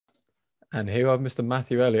And here we have Mr.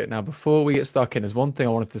 Matthew Elliott. Now, before we get stuck in, there's one thing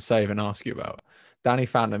I wanted to save and ask you about. Danny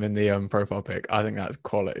Phantom in the profile pic. I think that's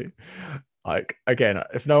quality. Like, again,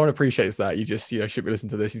 if no one appreciates that, you just, should be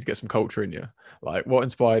listening to this. You need to get some culture in you. Like, what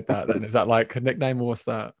inspired that then? Is that like a nickname or what's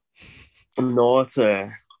that? No, it's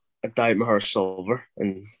I dyed my hair silver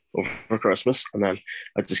and over Christmas, and then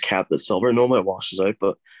I just kept it silver. Normally it washes out,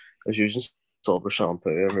 but I was using silver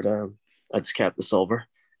shampoo every day. And I just kept the silver,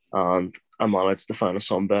 and I managed to find a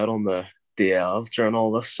sunbed on the DL during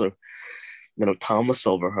all this. So tan my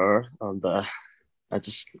silver hair, and I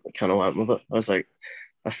just kind of went with it. I was like,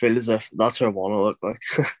 I feel as if that's what I want to look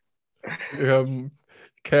like. Um,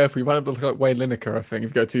 Careful, you might look like Wayne Lineker, I think,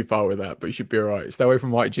 if you go too far with that, but you should be all right. Stay away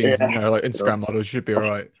from white jeans and, Yeah, like Instagram models, you should be all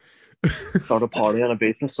right. start a party on a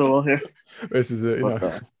beach so well here. This is it,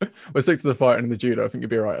 But We'll stick to the fighting and the judo. I think you'll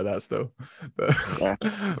be all right at that still. But yeah,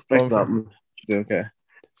 stick that and be okay.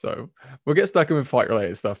 So we'll get stuck in with fight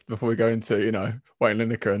related stuff before we go into, Wayne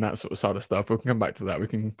Lineker and that sort of side of stuff. We can come back to that. We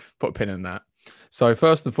can put a pin in that. So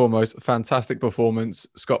first and foremost, fantastic performance,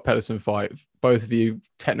 Scott Pedersen fight. Both of you,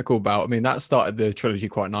 technical bout. I mean, that started the trilogy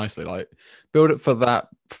quite nicely. Like, build it for that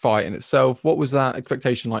fight in itself. What was that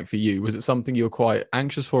expectation like for you? Was it something you were quite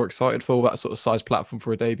anxious for, excited for, that sort of size platform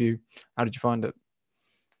for a debut? How did you find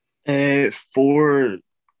it? For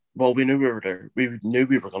well, we knew we were there. We knew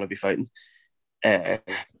we were going to be fighting. Uh,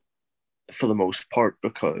 for the most part,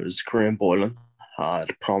 because Korean Boylan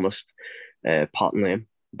had promised Pat and Lane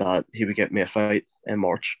that he would get me a fight in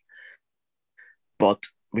March. But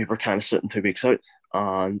we were kind of sitting 2 weeks out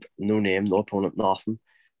and no name, no opponent, nothing.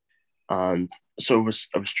 And so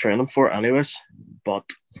I was training for it anyways. But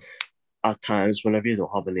at times, whenever you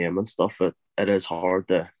don't have a name and stuff, it is hard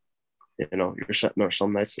to, you're sitting there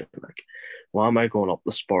some nights and you're like, why am I going up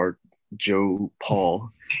the sport? Joe, Paul,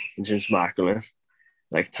 and James Macklin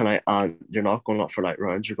like tonight, and you're not going up for light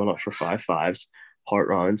rounds, you're going up for 5 5s, hard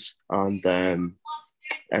rounds, and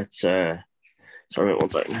it's sorry, 1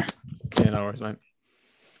 second. Yeah, no worries, mate.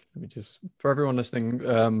 Let me just, for everyone listening,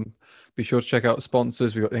 be sure to check out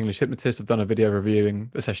sponsors. We've got the English Hypnotist. I've done a video reviewing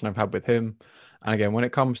the session I've had with him. And again, when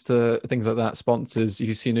it comes to things like that, sponsors,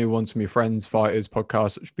 you see new ones from your friends, fighters,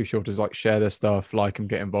 podcasts, be sure to share their stuff, like and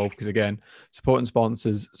get involved. Because again, supporting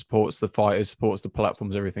sponsors supports the fighters, supports the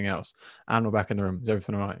platforms, everything else. And we're back in the room. Is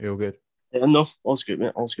everything all right? You're all good? Yeah, no, all's good,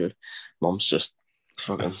 mate. All's good. Mom's just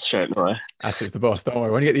fucking shouting away. That's the boss. Don't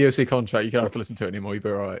worry. When you get the UFC contract, you don't have to listen to it anymore. You'll be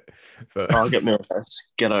all right. But I'll get me a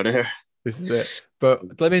get out of here. This is it.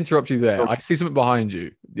 But let me interrupt you there. I see something behind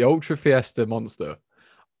you. The Ultra Fiesta Monster.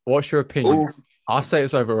 What's your opinion? Oh, I say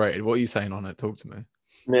it's overrated. What are you saying on it? Talk to me.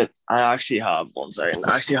 mate, I actually have 1 second.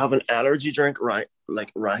 I actually have an energy drink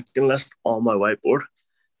ranking list on my whiteboard.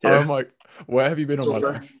 Here. Oh my! Where have you been all my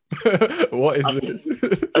life? What is this?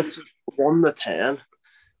 It's 1 to 10.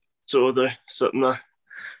 So they're sitting there.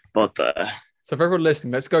 But so for everyone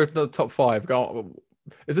listening, let's go to the top 5.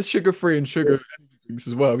 Is this sugar free and sugar drinks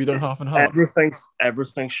as well? Have you done half and half?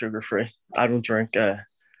 Everything's sugar free. I don't drink the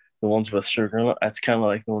ones with sugar in it. It's kind of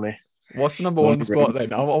like the only. What's the number one spot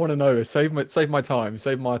then? I want to know. Save my time.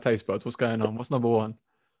 Save my taste buds. What's going on? What's number one?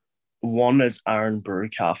 One is Iron Brew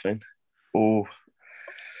caffeine. Oh,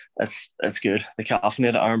 it's good. The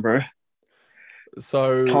caffeinated Iron Brew.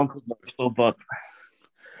 So controversial, but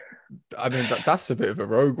I mean that's a bit of a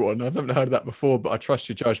rogue one. I've never heard of that before, but I trust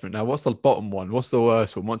your judgment. Now, what's the bottom one? What's the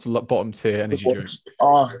worst one? What's the bottom tier energy drink?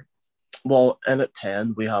 Well, in at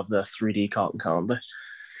 10 we have the 3D cotton candy.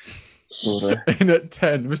 In at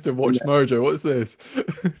 10, Mr. Watch Mojo, what's this?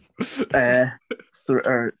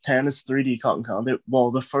 10 is 3D cotton candy.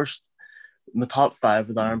 Well, my top 5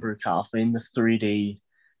 with Iron Brew caffeine, the 3D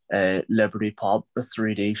Liberty Pop, the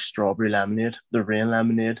 3D Strawberry Lemonade, the Rain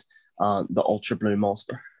Lemonade, and the Ultra Blue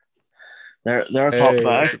Monster. They're top 5.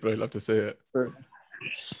 Ultra Blue, love to see it.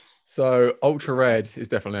 So Ultra Red is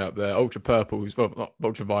definitely up there. Ultra Purple is, well, not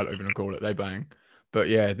Ultra Violet, we're going to call it. They bang. But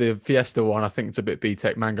yeah, the Fiesta one, I think it's a bit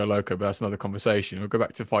B-Tech Mango Loco, but that's another conversation. We'll go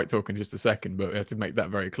back to Fight Talk in just a second, but we have to make that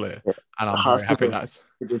very clear. And I'm very happy that's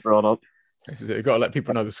brought up. This is it. You've got to let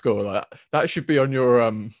people know the score. Like that should be on your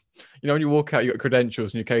when you walk out, you got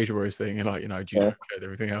credentials and your cage warriors thing, and do you know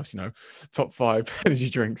everything else, top 5 energy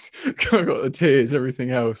drinks. Got the tiers,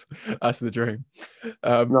 everything else. That's the dream.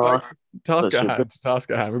 Task at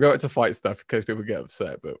hand. We'll go back to fight stuff in case people get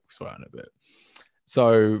upset, but we'll swear on a bit.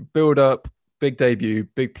 So build up, big debut,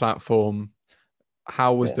 big platform.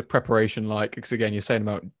 How was the preparation like? Because again, you're saying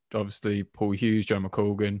about obviously Paul Hughes, Joe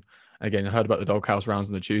McColgan. Again, I heard about the doghouse rounds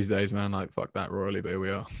on the Tuesdays, man. Like, fuck that royally, but here we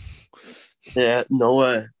are. Yeah,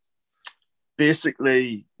 no,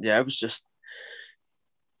 basically, it was just,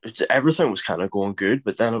 everything was kind of going good,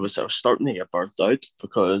 but then I was starting to get burnt out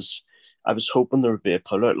because I was hoping there would be a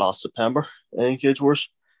pullout last September in Cage Wars,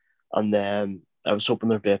 and then I was hoping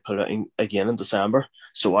there'd be a pullout again in December.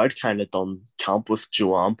 So I'd kind of done camp with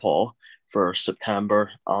Joanne Paul for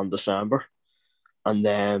September and December, and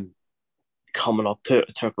then coming up to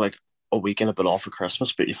it took like a week and a bit off for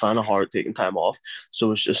Christmas, but you find it hard taking time off. So it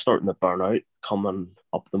was just starting to burn out coming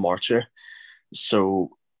up the March here.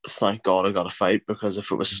 So thank God I got a fight, because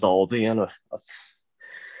if it was stalled again, it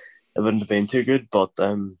wouldn't have been too good. But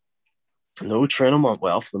no, training went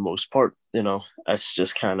well for the most part. It's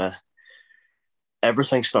just kind of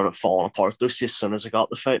everything started falling apart though. See, as soon as I got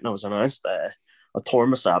the fight and I was announced, I tore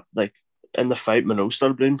my septum. Like in the fight, my nose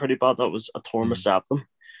started bleeding pretty bad. That was I tore my septum,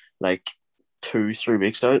 like 2-3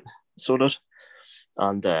 weeks out, so did.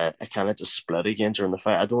 And it kind of just split again during the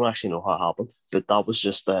fight. I don't actually know how it happened, but that was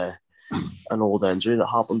just an old injury that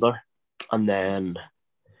happened there. And then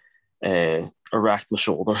I wrecked my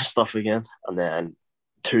shoulder and stuff again. And then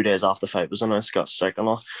 2 days after the fight was announced, got sick and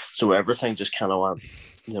all. So everything just kind of went,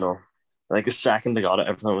 like the second I got it,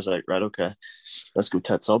 everything was like, right, okay, let's go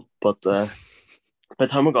tits up. But by the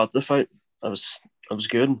time I got the fight, I was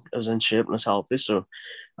good. I was in shape and I was healthy, so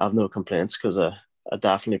I have no complaints, because I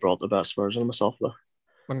definitely brought the best version of myself there.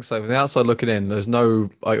 Like I say, from the outside looking in, there's no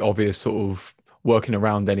like obvious sort of working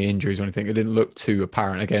around any injuries or anything. It didn't look too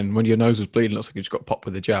apparent. Again, when your nose was bleeding, it looks like you just got popped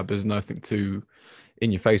with a jab. There's nothing too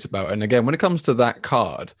in your face about it. And again, when it comes to that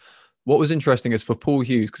card, what was interesting is for Paul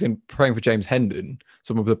Hughes, because in praying for James Hendon,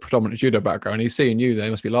 someone with a predominant judo background, he's seeing you there, he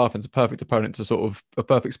must be laughing. It's a perfect opponent to sort of a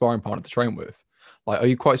perfect sparring partner to train with. Like, are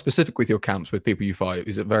you quite specific with your camps with people you fight?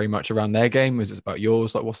 Is it very much around their game? Is it about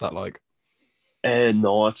yours? Like, what's that like?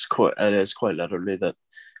 No, it is quite literally that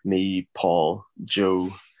me, Paul, Joe,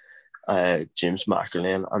 James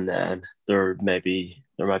McElwain, and then there might be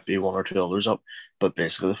one or two others up, but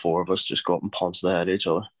basically the four of us just go up and punch the head at each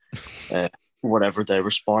other. Whatever they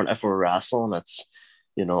were sparring, if we're wrestling, it's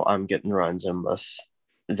I'm getting rounds in with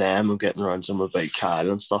them, I'm getting rounds in with Big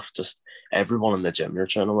Kyle and stuff. Just everyone in the gym you're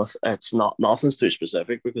training with. It's nothing's too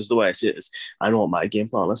specific, because the way I see it is, I know what my game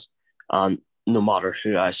plan is, and no matter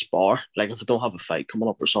who I spar, like if I don't have a fight coming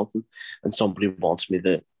up or something, and somebody wants me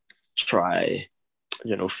to try,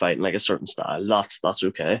 fighting like a certain style, that's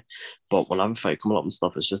okay. But when I have a fight coming up and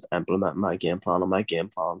stuff, it's just implementing my game plan, and my game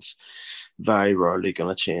plan's very rarely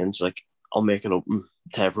gonna change. Like I'll make it open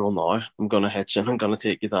to everyone now. I'm gonna hit you and I'm gonna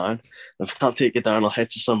take you down. If I can't take you down, I'll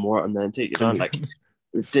hit you some more and then take you down. Like,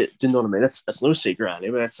 do you know what I mean? It's no secret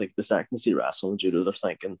anyway. It's like the second you see wrestling and judo, they're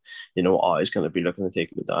thinking, he's going to be looking to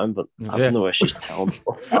take me down. But I have no issues telling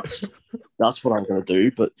people that's what I'm going to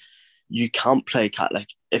do. But you can't play cat. Like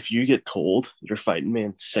if you get told you're fighting me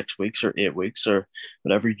in 6 weeks or 8 weeks or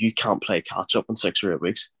whatever, you can't play catch up in 6 or 8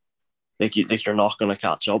 weeks. You're not going to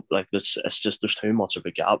catch up. Like it's just there's too much of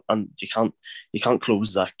a gap, and you can't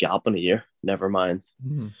close that gap in a year. Never mind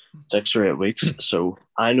 6 or 8 weeks. So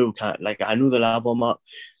I know the level I'm at.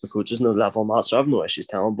 The coaches know the level I'm at, so I have no issues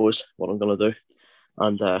telling boys what I'm going to do.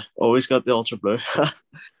 And always got the ultra blue.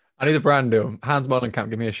 I need a brand deal. Hans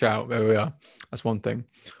Camp, give me a shout. There we are. That's one thing.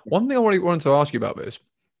 One thing I really wanted to ask you about this.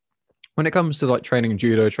 When it comes to like training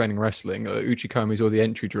judo, training wrestling, uchikomis or the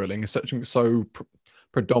entry drilling is such so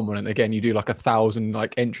predominant. Again, you do like 1,000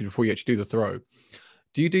 like entries before you actually do the throw.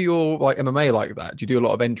 Do you do your like MMA like that? Do you do a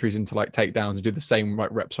lot of entries into like takedowns and do the same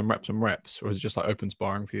like reps and reps and reps, or is it just like open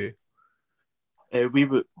sparring for you? We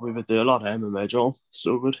would do a lot of MMA, John.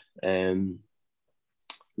 So good.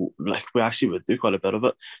 Like we actually would do quite a bit of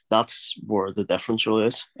it. That's where the difference really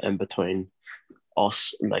is in between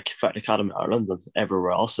us, like Fight Academy Ireland, and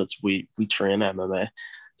everywhere else. It's we train MMA.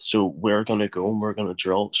 So we're going to go and we're going to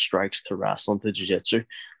drill strikes to wrestling to jiu-jitsu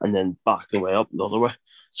and then back the way up the other way.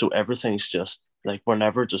 So everything's just like we're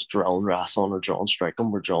never just drilling wrestling or drilling striking.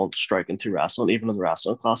 We're drilling striking to wrestling. Even in the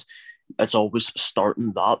wrestling class, it's always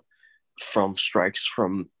starting that from strikes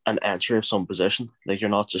from an entry of some position. Like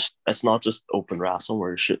it's not just open wrestling where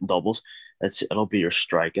you're shooting doubles. It'll be your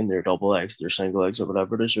striking, your double legs, your single legs, or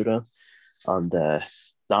whatever it is you're doing. And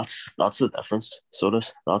that's the difference. So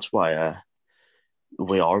that's why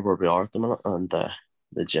we are where we are at the minute, and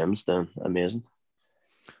the gym's doing amazing.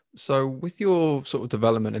 So with your sort of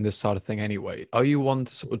development in this side of thing anyway, are you one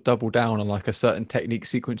to sort of double down on like a certain technique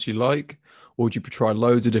sequence you like, or would you try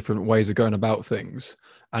loads of different ways of going about things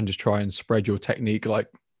and just try and spread your technique like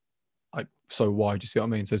so wide? You see what I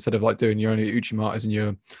mean? So instead of like doing your only uchimatas and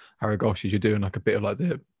your haragoshis, you're doing like a bit of like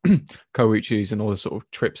the koichis and all the sort of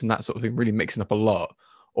trips and that sort of thing, really mixing up a lot,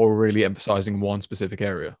 or really emphasizing one specific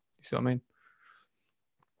area. You see what I mean?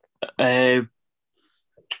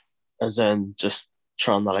 As in just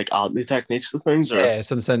trying to like add new techniques to things, or yeah,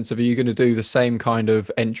 so in the sense of, are you going to do the same kind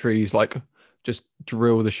of entries like just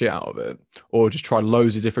drill the shit out of it, or just try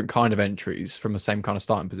loads of different kind of entries from the same kind of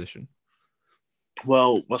starting position?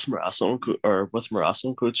 Well, with my wrestling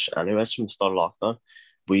coach, anyways, from the start of lockdown,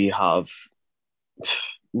 we have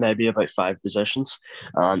maybe about 5 positions,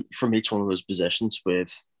 and from each one of those positions,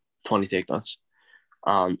 with 20 takedowns.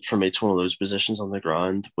 And from each one of those positions on the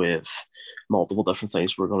ground, with multiple different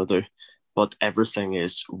things we're going to do. But everything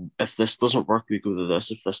is, if this doesn't work, we go to this.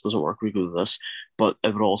 If this doesn't work, we go to this. But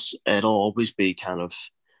it'll always be kind of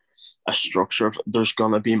a structure of, there's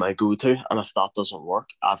gonna be my go-to, and if that doesn't work,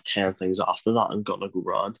 I have 10 things after that I'm gonna go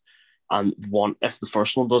round. And one, if the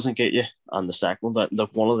first one doesn't get you, and the second one,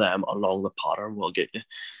 look, one of them along the pattern will get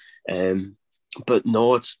you. But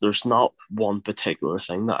no, there's not one particular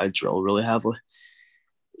thing that I drill really heavily.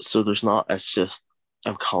 So there's not. It's just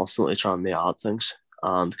I'm constantly trying to add things,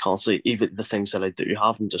 and constantly, even the things that I do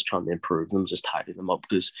have, I'm just trying to improve them, just tidy them up,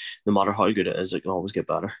 because no matter how good it is, it can always get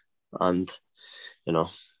better. And you know,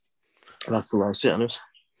 that's the way I see it, anyways.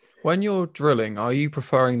 When you're drilling, are you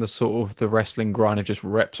preferring the sort of the wrestling grind of just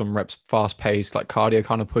reps on reps, fast paced, like cardio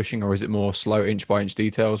kind of pushing, or is it more slow inch by inch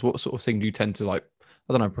details? What sort of thing do you tend to like,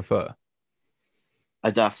 I don't know, prefer? I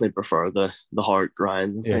definitely prefer the hard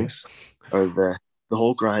grind and Yeah. things, or the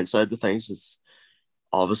whole grind side of things is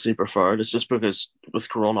obviously preferred. It's just because with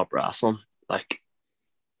growing up wrestling, like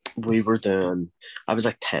we were doing, I was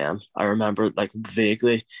like 10. I remember like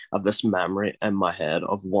vaguely of this memory in my head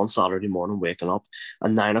of one Saturday morning waking up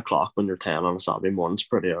at 9 o'clock. When you're 10 on a Saturday morning, it's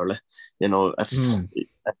pretty early. You know, it's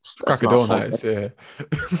Crack of not dawn, fun. that is, yeah.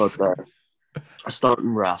 But I started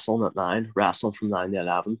wrestling at 9, wrestling from 9 to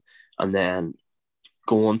 11, and then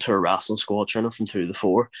going to a wrestling squad training from 2 to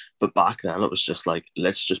 4. But back then it was just like,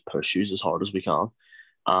 let's just push you as hard as we can.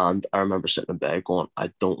 And I remember sitting in bed going,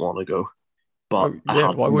 I don't want to go. But Oh, I yeah,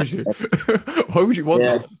 had why would you? Why would you want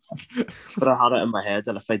yeah, that? but I had it in my head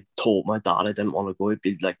that if I told my dad I didn't want to go, he'd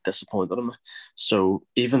be like disappointed in me. So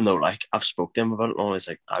even though like I've spoke to him about it, and he's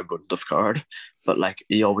like, I wouldn't have cared. But like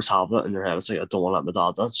you always have it in your head. It's like, I don't want to let my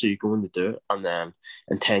dad down. So you go in to do it, and then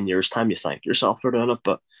in 10 years' time you thank yourself for doing it.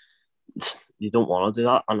 But you don't want to do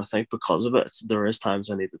that. And I think because of it, there is times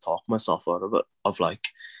I need to talk myself out of it. Of like,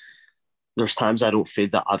 there's times I don't feel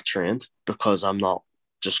that I've trained because I'm not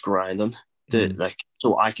just grinding. Like,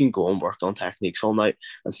 so I can go and work on techniques all night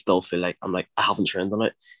and still feel like I'm like, I haven't trained on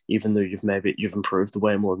it, even though you've improved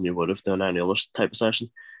way more than you would have done any other type of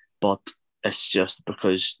session. But it's just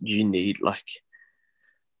because you need like,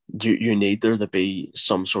 you need there to be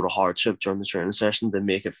some sort of hardship during the training session to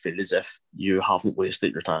make it feel as if you haven't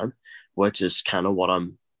wasted your time, which is kind of what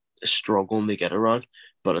I'm struggling to get around.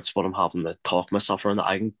 But it's what I'm having to talk myself around, that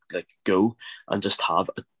I can like go and just have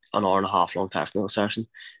an hour and a half long technical session,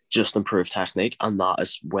 just improve technique, and that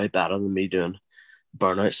is way better than me doing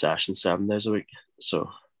burnout sessions 7 days a week. So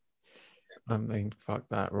I mean, fuck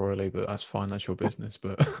that royally, but that's fine. That's your business.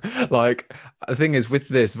 But like, the thing is, with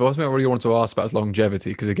this, the ultimate, what I really wanted to ask about is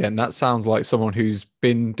longevity. Because again, that sounds like someone who's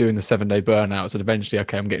been doing the 7 day burnouts and eventually,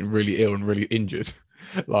 okay, I'm getting really ill and really injured.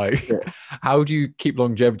 Like, yeah. how do you keep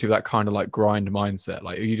longevity with that kind of like grind mindset?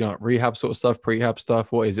 Like, are you doing rehab sort of stuff, prehab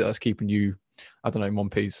stuff? What is it that's keeping you, I don't know, in one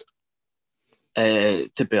piece? To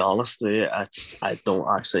be honest with you, I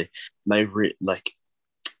don't actually like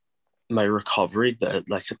my recovery, that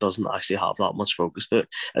like it doesn't actually have that much focus to it.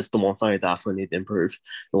 It's the one thing I definitely need to improve.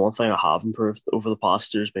 The one thing I have improved over the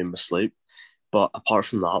past year has been my sleep. But apart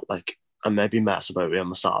from that, like I maybe mess about with a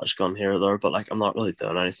massage gun here or there, but like I'm not really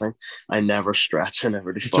doing anything. I never stretch. I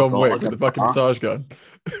never do fuck John all. Wick with the fucking massage gun.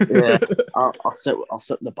 Yeah, I'll sit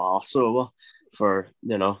in the bath so for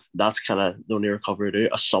that's kind of the only recovery I do.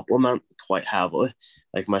 I supplement quite heavily.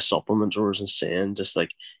 Like my supplement drawer is insane. Just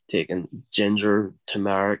like taking ginger,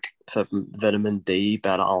 turmeric, vitamin D,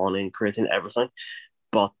 beta alanine, creatine, everything.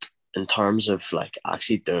 But in terms of like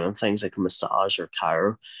actually doing things like a massage or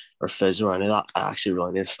chiro or physio or any of that, I actually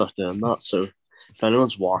really need to start doing that. So if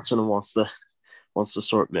anyone's watching and wants to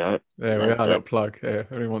sort me out, There we are, little plug. Yeah,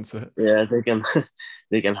 everyone wants it. yeah, they can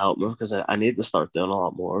they can help me, because I need to start doing a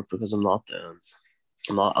lot more, because I'm not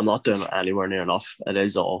doing it anywhere near enough.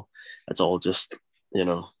 It's all just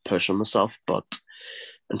pushing myself. But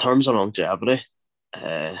in terms of longevity,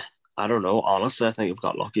 uh, I don't know. Honestly, I think I've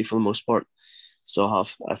got lucky for the most part. So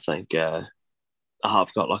I think I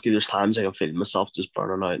have got lucky. There's times I can feel myself just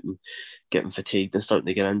burning out and getting fatigued and starting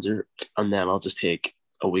to get injured, and then I'll just take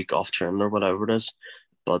a week off training or whatever it is.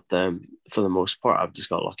 But for the most part, I've just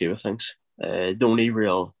got lucky with things. The only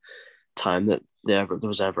real time that there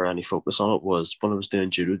was ever any focus on it was when I was doing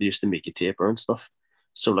judo. They used to make you taper and stuff.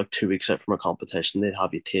 So like 2 weeks out from a competition, they'd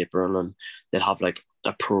have you tapering, and they'd have like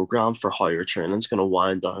a program for how your training's going to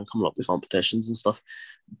wind down coming up to competitions and stuff.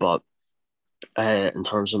 But In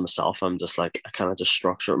terms of myself, I'm just like I kind of just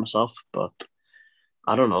structure it myself, but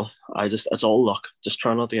I don't know. I just it's all luck. Just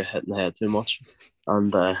try not to get hit in the head too much,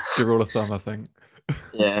 and Good rule of thumb, I think.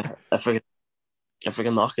 yeah, if I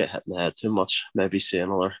can not get hit in the head too much, maybe see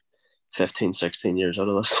another 15, 16 years out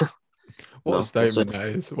of this. What a We'll see. statement that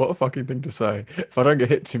is. What a fucking thing to say. If I don't get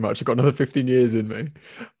hit too much, I've got another 15 years in me.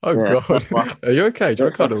 Oh Yeah, God. Are you okay? Do you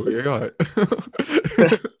want to that's cuddle? Are you all right?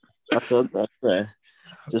 that's it.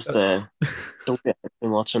 Just don't get hit too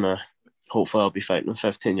much, and hopefully I'll be fighting in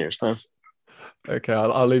 15 years time. Okay,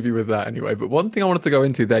 I'll leave you with that anyway. But one thing I wanted to go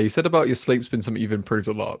into there, you said about your sleep's been something you've improved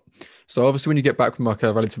a lot. So obviously, when you get back from like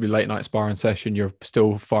a relatively late night sparring session, you're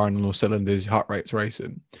still firing on all cylinders, your heart rate's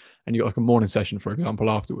racing, and you got like a morning session, for example,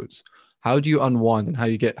 afterwards. How do you unwind and how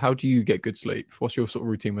do you get good sleep? What's your sort of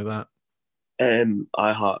routine with that?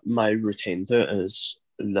 I have my routine to it is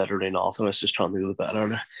literally nothing. It's just trying to go to bed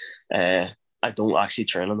early. I don't actually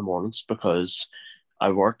train in the mornings because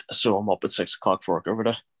I work, so I'm up at 6 o'clock for work every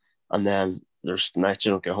day, and then there's nights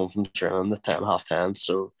you don't get home from training at 10, half 10.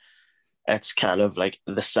 So it's kind of like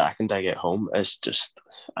the second I get home is just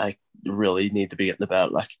I really need to be getting to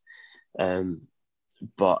bed. Like, um,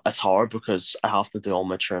 but it's hard because I have to do all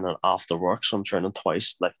my training after work, so I'm training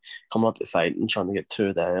twice. Like coming up to fight and trying to get 2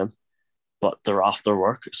 a day in, but they're after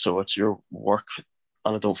work, so it's your work,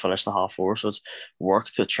 and I don't finish the half hour, so it's work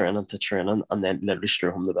to training, and then literally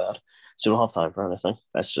straight home to bed. So you don't have time for anything.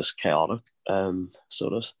 It's just chaotic. So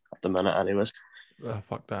it is at the minute, anyways. Oh,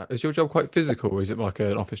 fuck that. Is your job quite physical, or is it like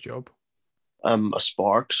an office job? I'm a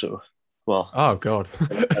spark, so well, Oh God.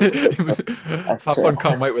 that's Have fun,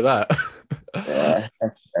 can't wait with that.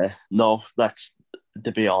 no, that's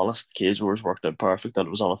to be honest, Cage Wars worked out perfect that it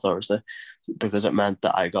was on a Thursday because it meant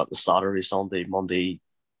that I got the Saturday, Sunday, Monday,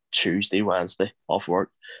 Tuesday, Wednesday off work.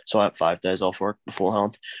 So I had 5 days off work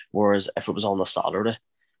beforehand. Whereas if it was on the Saturday,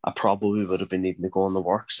 I probably would have been needing to go on the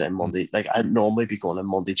work, say Monday. Like I'd normally be going in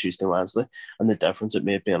Monday, Tuesday, Wednesday. And the difference it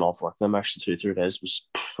made being off work them extra 2, 3 days was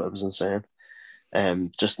it was insane.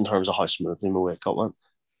 Just in terms of how smoothly my wake up went.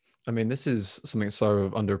 I mean, this is something so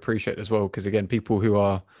underappreciated as well, because again, people who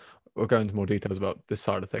are, we'll go into more details about this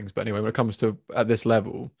side of things. But anyway, when it comes to at this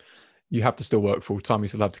level, you have to still work full time. You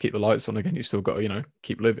still have to keep the lights on. Again, you still got to,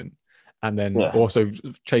 keep living. And then Yeah. also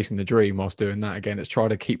chasing the dream whilst doing that. Again, it's trying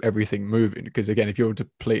to keep everything moving. Because again, if you're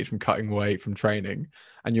depleted from cutting weight, from training,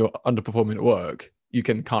 and you're underperforming at work, you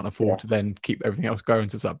can't afford Yeah. to then keep everything else going.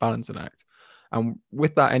 So it's that balancing act. And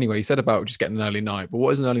with that, anyway, you said about just getting an early night. But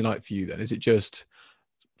what is an early night for you then? Is it just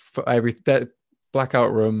for every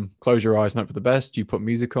blackout room, close your eyes and hope for the best? Do you put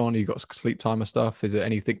music on? You got sleep timer stuff? Is it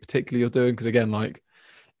anything particular you're doing? Because again, like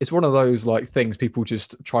it's one of those like things people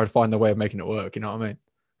just try to find their way of making it work. You know what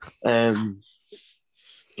I Um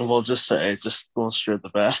we'll just say just going straight to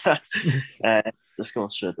bed. mean? Just going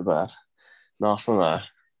straight to bed. Nothing there.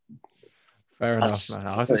 Fair enough, That's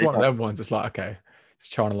man. It's one of them ones. It's like, okay,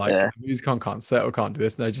 just trying to like yeah. get the music on, can't settle, can't do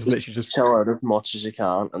this. No, just Just literally just chill out as much as you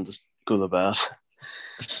can and just go to bed.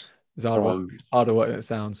 it's hard work, Um, harder work than it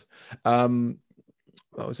sounds. Um,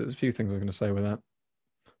 what was it? There's a few things I was going to say with that.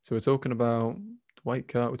 So we're talking about the weight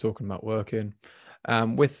cut, we're talking about working.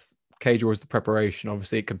 With cage wars, the preparation,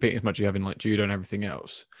 obviously competing as much as you have in like judo and everything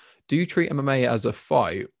else. Do you treat MMA as a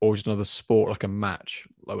fight or just another sport, like a match?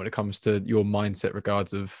 Like when it comes to your mindset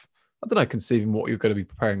regards of, I don't know, conceiving what you're going to be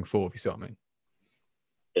preparing for, if you see what I mean.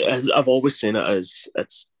 I've always seen it as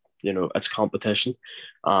it's competition,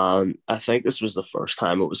 and I think this was the first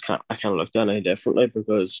time it was I kind of looked at it differently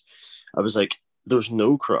because I was like, there's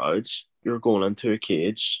no crowds. You're going into a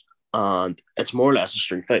cage, and it's more or less a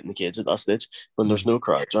street fight in the cage at that stage when there's Mm. no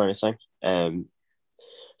crowds or anything.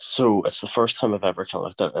 So it's the first time I've ever kind of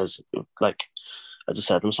looked at it as like I just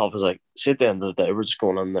said to myself, I was like, see at the end of the day, we're just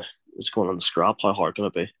going on the scrap. How hard can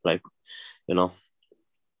it be? Like, you know,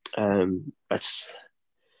 it's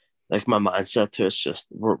like my mindset to it's just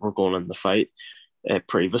we're going in the fight.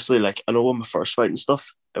 Previously, like I know when my first fight and stuff,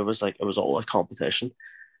 it was all a competition.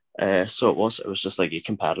 So it was just like a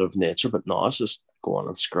competitive nature, but now it's just going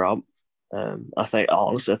and scrap. I think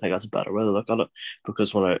honestly, I think that's a better way to look at it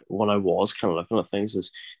because when I was kind of looking at things as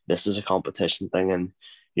this is a competition thing, and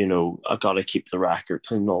I got to keep the record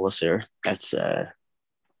and all this here. It's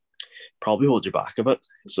probably hold you back a bit,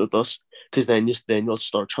 so it does, because then you'll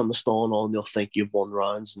start trying to stall on, you'll think you've won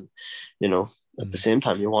rounds, and you know at the Mm. same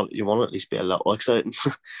time you want to at least be a little exciting.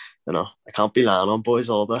 I can't be lying on boys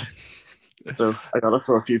all day, so I gotta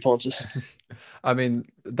throw a few punches. I mean,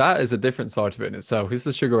 that is a different side of it in itself. It's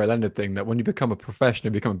the sugar ray Leonard thing that when you become a professional,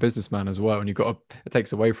 you become a businessman as well, and you got to, it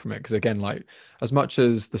takes away from it. Because again, like as much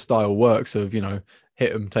as the style works of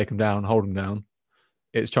hit them, take them down, hold them down,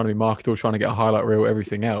 it's trying to be marketable, trying to get a highlight reel,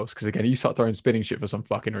 everything else. Because again, you start throwing spinning shit for some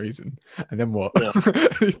fucking reason, and then what? Yeah.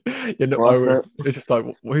 You end up Well, that's owing. it. It's just like,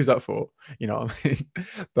 who's that for? You know what I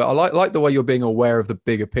mean? But I like the way you're being aware of the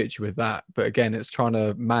bigger picture with that. But again, it's trying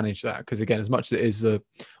to manage that because again, as much as it is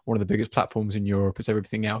one of the biggest platforms in Europe, it's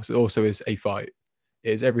everything else. It also is a fight.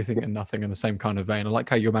 It is everything and nothing in the same kind of vein. I like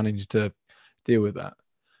how you're managing to deal with that.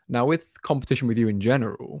 Now, with competition with you in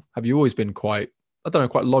general, have you always been quite, I don't know,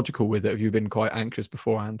 quite logical with it? Have you been quite anxious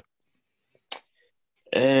beforehand?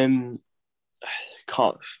 Um,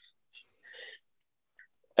 can't,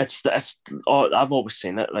 it's oh, I've always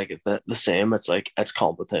seen it like the same. It's like it's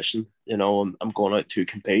competition. You know, I'm going out to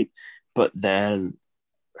compete, but then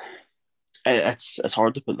it's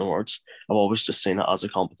hard to put in words. I've always just seen it as a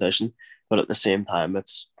competition, but at the same time,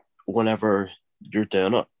 it's whenever you're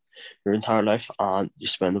doing it your entire life and you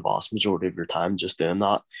spend the vast majority of your time just doing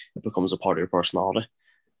that, it becomes a part of your personality.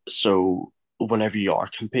 So whenever you are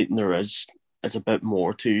competing, it's a bit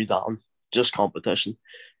more to you than just competition.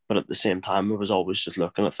 But at the same time, I was always just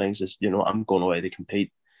looking at things as I'm going away to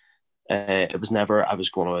compete. It was never I was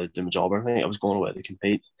going away to do my job or anything. I was going away to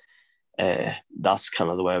compete. That's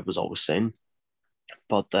kind of the way I was always seen.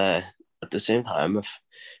 But at the same time,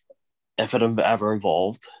 if it ever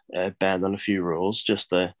involved bending a few rules,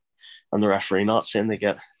 and the referee not saying they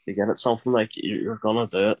get it something like you're gonna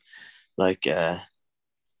do it,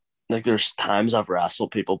 like there's times I've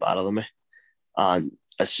wrestled people better than me, and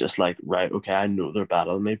it's just like right, okay, I know they're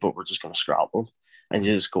better than me, but we're just gonna scrap them, and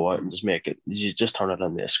you just go out and just make it, you just turn it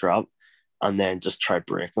into a scrap, and then just try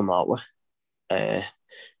break them that way.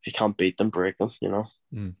 If you can't beat them, break them,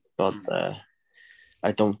 Mm. But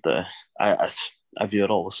I don't. I view it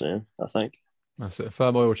all the same. I think. That's it. A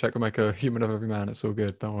firm oil check will make a human of every man. It's all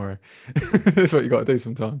good. Don't worry. That's what you got to do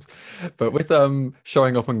sometimes. But with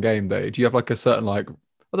showing off on game day, do you have like a certain like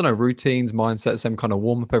I don't know routines, mindset, same kind of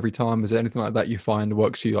warm up every time? Is there anything like that you find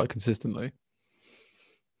works for you like consistently?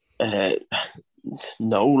 Uh,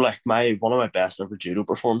 no, like my one of my best ever judo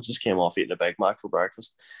performances came off eating a Big Mac for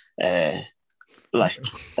breakfast. Uh, like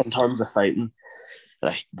in terms of fighting,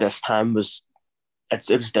 like this time it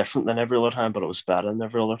was different than every other time, but it was better than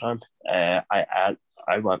every other time. I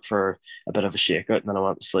went for a bit of a shakeout and then I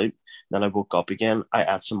went to sleep. Then I woke up again. I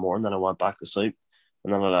ate some more and then I went back to sleep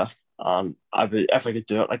and then I left. And if I could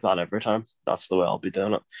do it like that every time, that's the way I'll be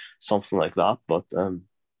doing it. Something like that. But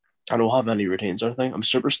I don't have any routines or anything. I'm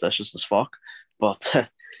superstitious as fuck, but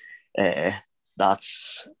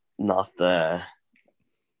that's not the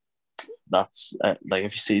that's like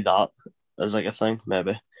if you see that as like a thing,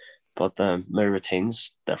 maybe. But my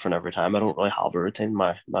routine's different every time. I don't really have a routine.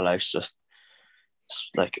 My life's just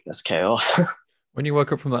it's chaos. When you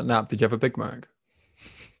woke up from that nap, did you have a Big Mac?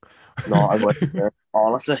 No, I would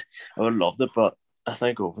honestly, I would have loved it, but I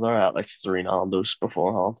think over there I had like 3 Nando's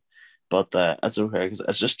beforehand. But it's okay because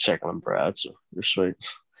it's just chicken and bread, so you're sweet.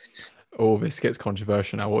 Oh, this gets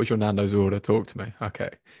controversial now. What was your Nando's order? Talk to me. Okay.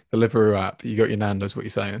 Deliveroo app. You got your Nando's. What are you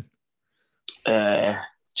saying? Uh,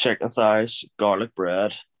 Chicken thighs, garlic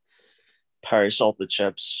bread, Perry salted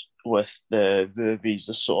chips with the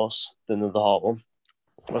Visa sauce, then the hot one,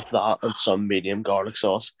 with that and some medium garlic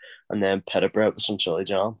sauce, and then pita bread with some chili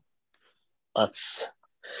jam. That's,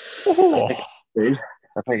 I think, Oh,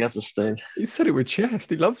 I think that's a steal. he said it with chest.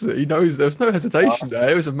 He loves it. He knows there's no hesitation there.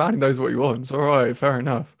 It was a man who knows what he wants. All right, fair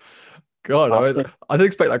enough. God, I didn't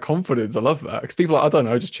expect that confidence. I love that. Because people are like, I don't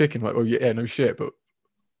know, just chicken. Like, well, yeah, no shit, but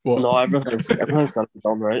what? No, everything's got to be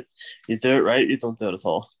done right. You do it right, you don't do it at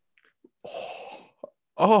all.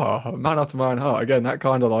 Oh, man after my own heart. Again, that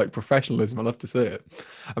kind of like professionalism. I love to see it.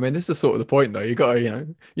 I mean, this is sort of the point, though. You got to,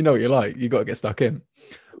 you know what you like. You got to get stuck in.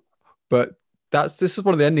 But this is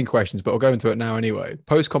one of the ending questions. But I'll go into it now anyway.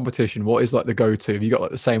 Post competition, what is like the go to? Have you got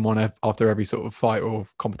like the same one after every sort of fight or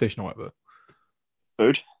competition or whatever?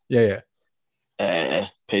 Food, Yeah, yeah.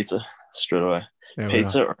 pizza, straight away. There we are.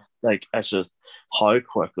 Pizza, like it's just how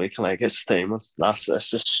quickly can I get steaming? It's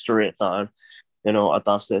just straight down. At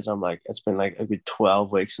that stage, I'm like, it's been like a good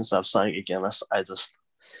 12 weeks since I've signed a Guinness. I just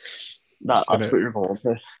Shouldn't that's it? what you're going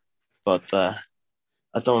to. But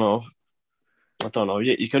I don't know. I don't know.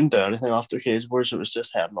 You couldn't do anything after Cage Wars. It was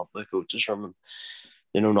just heading up to the coaches room,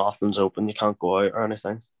 and nothing's open. You can't go out or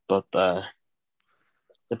anything. But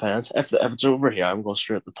depends. If it's over here, I'm going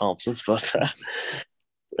straight to Thompson's. But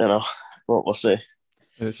you know, we'll see.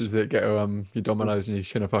 This is it. Get your Dominoes and your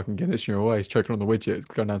Shinner fucking Guinness in your way. He's choking on the widgets. It's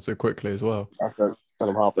going down so quickly as well. That's it. And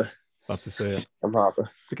I'm happy. Love to see it. I'm happy.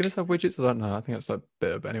 Do Guinness have widgets? I don't know. I think that's like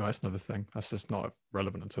bitter, but anyway, it's another thing. That's just not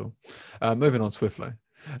relevant at all. Moving on swiftly.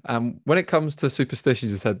 When it comes to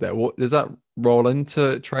superstitions, you said there, what does that roll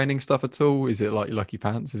into training stuff at all? Is it like your lucky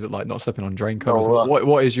pants? Is it like not stepping on drain covers? No,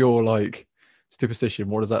 What is your like superstition?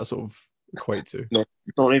 What does that sort of equate to? no,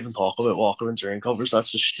 don't even talk about walking in drain covers.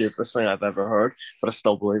 That's the stupidest thing I've ever heard, but I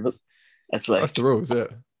still believe it. It's That's the like, rules, yeah.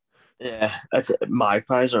 yeah, it's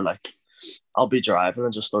magpies are like, I'll be driving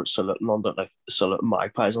and just start saluting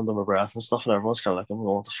magpies under my breath and stuff, and everyone's kind of like, "Oh,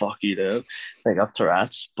 what the fuck are you doing?" They got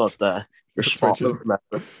Tourette's, but you're That's very spotting them true. from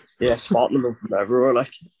everywhere. Yeah, spotting them from everywhere,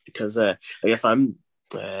 like because like if I'm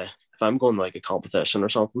going to, like, a competition or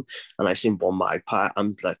something and I seen one magpie,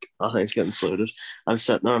 I'm like, I think it's getting saluted. I'm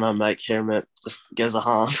sitting there and I'm like, here, mate, just give us a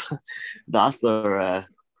hand. That they're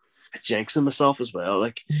jinxing myself as well.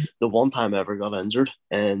 Like the one time I ever got injured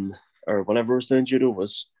in or whenever I was doing judo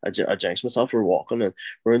was I jinxed myself. We're walking and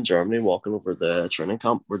we're in Germany walking over the training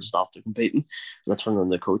camp. We're just after competing. And I turned on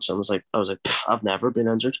the coach and I was like, I've never been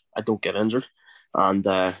injured. I don't get injured. And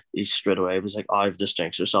he straight away was like, I've just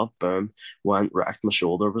jinxed yourself. Boom. Went, wrecked my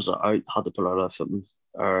shoulder, was out, had to pull out a footing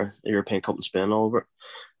or European Cup and spin all over it.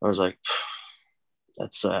 I was like,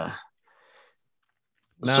 that's so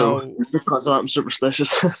Now, because of that I'm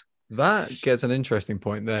superstitious. that gets an interesting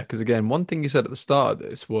point there because again, one thing you said at the start of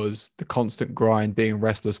this was the constant grind, being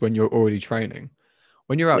restless when you're already training.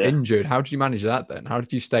 When you're out Yeah. injured, how did you manage that then? How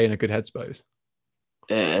did you stay in a good headspace?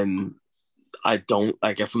 Um I don't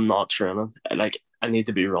like if I'm not training, like I need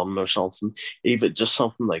to be running or something, even just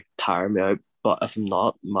something like tire me out. But if I'm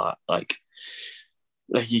not, my like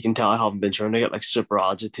you can tell I haven't been training, I get like super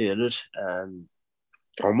agitated and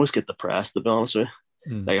almost get depressed, to be honest with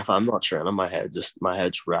you. Mm. Like if I'm not training, my head's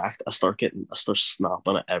racked. I start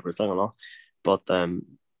snapping at everything and all. But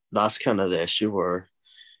that's kind of the issue where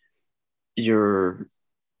your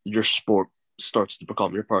your sport starts to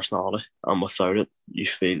become your personality, and without it, you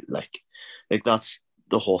feel like that's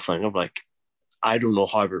the whole thing of like I don't know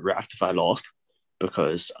how I would react if I lost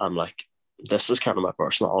because I'm like this is kind of my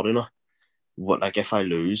personality now. What like if I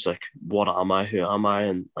lose, like what am I? Who am I?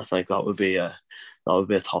 And I think that would be a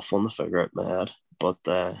tough one to figure out in my head. But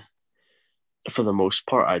for the most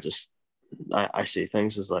part, I see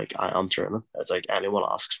things as like I am training. It's like anyone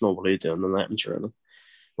asks me, "What are you doing tonight?" I'm training.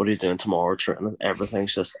 What are you doing tomorrow? Training.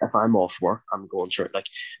 Everything's just if I'm off work, I'm going training. Like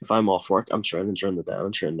if I'm off work, I'm training during the day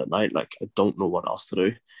and training at night. Like I don't know what else to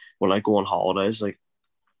do. When I go on holidays, like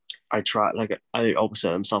I try like I always say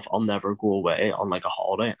to myself, I'll never go away on like a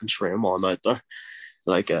holiday and train while I'm out there.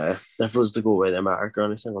 Like if I was to go away to America or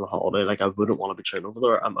anything on a holiday, like I wouldn't want to be training over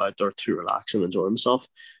there. I'm out there to relax and enjoy myself.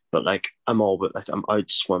 But like I'm all but like I'm out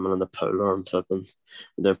swimming in the pool or I'm flipping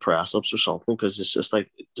doing press ups or something because it's just like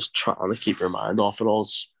just trying to keep your mind off it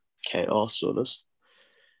all's chaos. So it is.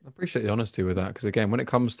 I appreciate the honesty with that because again, when it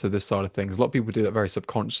comes to this side of things, a lot of people do that very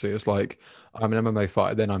subconsciously. It's like I'm an MMA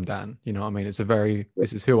fighter, then I'm Dan. You know what I mean? It's a very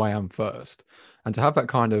this is who I am first, and to have that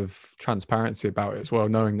kind of transparency about it as well,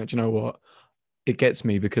 knowing that you know what, it gets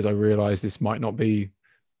me because I realize this might not be.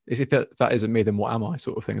 If that isn't me, then what am I?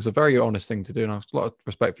 Sort of thing. It's a very honest thing to do, and I have a lot of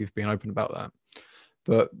respect for you for being open about that.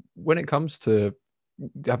 But when it comes to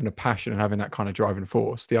having a passion and having that kind of driving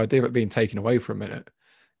force, the idea of it being taken away for a minute,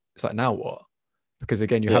 it's like now what? Because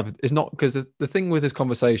again, you Yeah. have it's not because the thing with this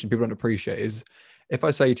conversation people don't appreciate is if I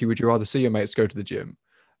say to you, would you rather see your mates go to the gym?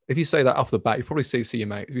 If you say that off the bat, you probably see your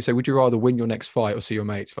mates. If you say, would you rather win your next fight or see your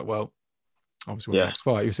mates? Like, well, obviously win the Yeah. next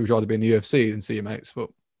fight. You say, would you rather be in the UFC than see your mates? But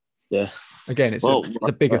Yeah. again, Well, it's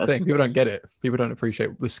a bigger thing. it's People don't get it. People don't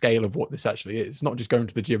appreciate the scale of what this actually is. It's not just going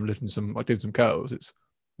to the gym, lifting some, like doing some curls. It's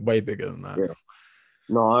way bigger than that. yeah.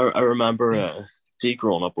 No, I remember see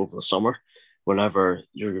growing up over the summer, whenever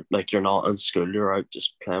you're not in school, you're out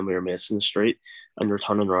just playing with your mates in the street and you're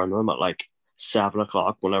turning around them at like 7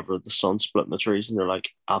 o'clock whenever the sun's splitting the trees and you're like,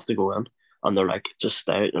 I have to go in and they're like, just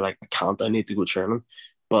stay. You're like, I can't, I need to go training.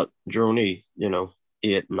 But you're only,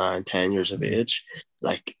 8, 9, 10 years of age.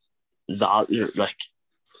 Like that you're like,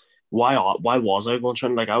 why was I going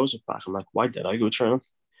training? Like I was back, I'm like, why did I go training?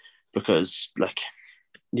 Because like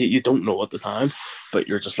you don't know at the time, but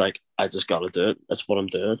you're just like, I just got to do it. That's what I'm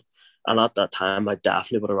doing. And at that time, I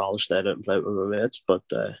definitely would have rather stayed out and played with my mates. But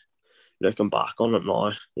looking back on it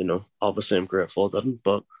now, obviously I'm grateful I didn't.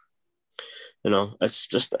 But it's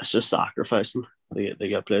just sacrificing. They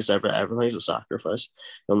get place. Everything's a sacrifice.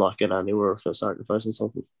 You'll not get anywhere without sacrificing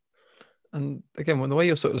something. And again, when the way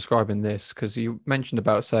you're sort of describing this, because you mentioned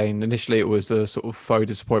about saying initially it was a sort of faux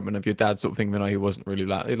disappointment of your dad sort of thing, he wasn't really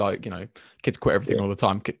like, kids quit everything Yeah, all the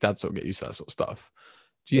time. Dads sort of get used to that sort of stuff.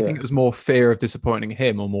 Do you think yeah. it was more fear of disappointing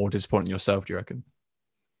him or more disappointing yourself, do you reckon?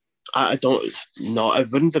 I don't. No, it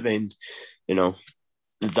wouldn't have been. You know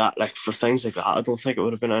that like for things like that. I don't think it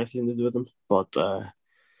would have been anything to do with them. But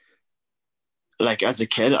like as a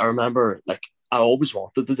kid, I remember like I always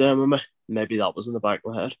wanted to do MMA. Maybe that was in the back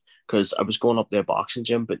of my head because I was going up to a boxing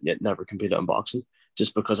gym, but yet never competed in boxing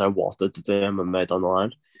just because I wanted to do MMA down the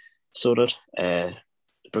line. So did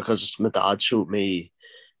because my dad showed me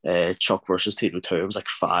Chuck versus Tito 2. I was like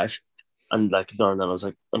 5, and like there and then I was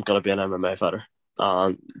like, I'm gonna be an MMA fighter.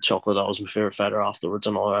 And Chuck Liddell was my favorite fighter afterwards,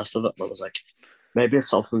 and all the rest of it. And I was like, maybe it's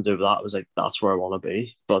something to do with that. I was like, that's where I want to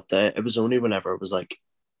be. But it was only whenever it was like,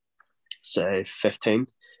 say, 15,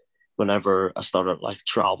 whenever I started like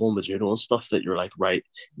traveling with judo and stuff, that you're like, right,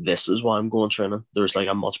 this is why I'm going training. There's like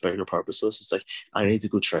a much bigger purpose to this. It's like I need to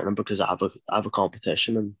go training because I have a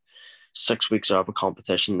competition in 6 weeks. I have a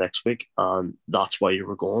competition next week, and that's why you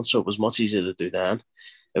were going. So it was much easier to do then.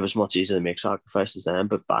 It was much easier to make sacrifices then.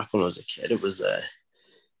 But back when I was a kid, it was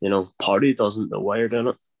party doesn't know why you're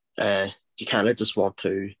doing it. You kind of just want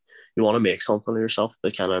to make something of yourself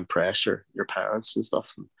to kind of impress your parents and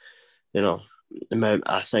stuff. And,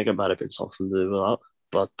 I think it might have been something to do with that,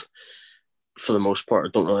 but for the most part, I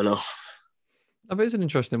don't really know. I mean, it's an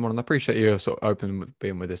interesting one, and I appreciate you sort of open with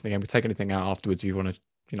being with this. And again, we take anything out afterwards, if you want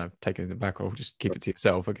to, take anything back, or just keep it to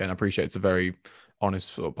yourself. Again, I appreciate it's a very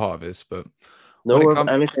honest sort of part of this, but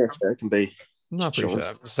Anything fair can be. No, I appreciate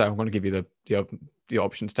that. So I'm going to give you the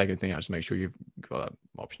option to take anything out, just make sure you've got that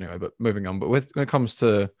option anyway. But moving on, but when it comes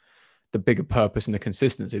to the bigger purpose and the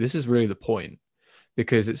consistency, this is really the point,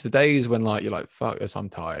 because it's the days when like you're like, fuck this, I'm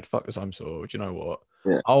tired, fuck this, I'm sore. Do you know what?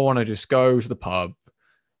 Yeah. I want to just go to the pub,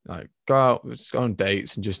 like go out, just go on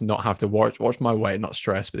dates and just not have to watch my weight, not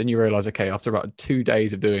stress. But then you realize, okay, after about 2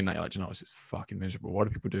 days of doing that, you're like, you know, it's fucking miserable. Why do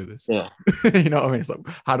people do this? Yeah. You know what I mean? It's like,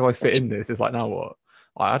 how do I fit in this? It's like, now what?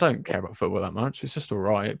 I don't care about football that much. It's just all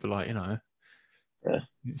right. But like, yeah.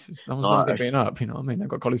 No one's going to get beaten up. You know what I mean? They've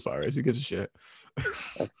got cauliflowers. Who gives a shit?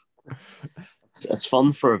 It's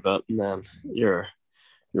fun for a bit, and then you're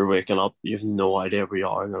waking up, you have no idea where you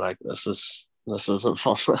are, and you're like, this isn't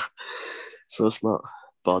fun. So it's not.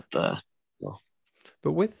 But no.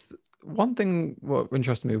 But with one thing, what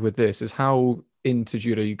interested me with this is how into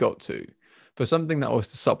judo you got to. For something that was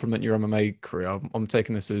to supplement your MMA career, I'm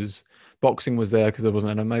taking this as boxing was there because there was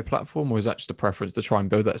an MMA platform, or was that just a preference to try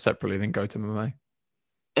and build that separately and then go to MMA?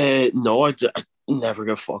 No, I never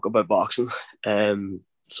give a fuck about boxing.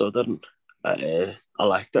 So I didn't. I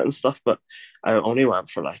liked it and stuff, but I only went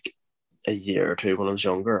for like a year or two when I was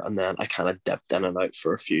younger, and then I kind of dipped in and out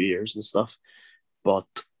for a few years and stuff. But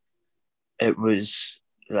it was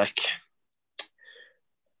like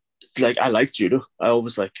I liked judo. I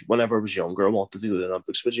always like whenever I was younger, I wanted to do the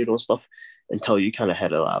Olympics with judo and stuff until you kind of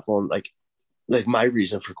hit a level. And like my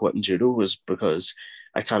reason for quitting judo was because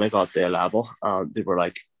I kind of got to a level and they were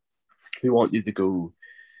like, we want you to go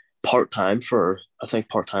part-time for, I think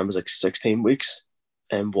part-time was like 16 weeks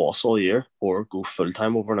in Warsaw a year, or go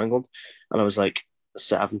full-time over in England. And I was like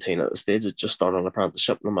 17 at the stage. I just started an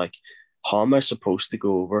apprenticeship, and I'm like, how am I supposed to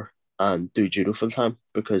go over and do judo full time?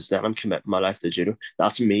 Because then I'm committing my life to judo.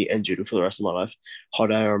 That's me in judo for the rest of my life. How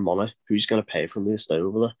do I earn money? Who's going to pay for me to stay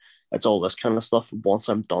over there? It's all this kind of stuff. Once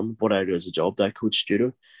I'm done, what I do as a job, that I coach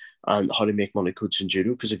judo, and how to make money coaching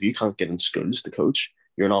judo. Because if you can't get in schools to coach,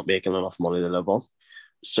 you're not making enough money to live on.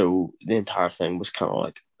 So the entire thing was kind of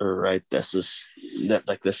like, all right, this is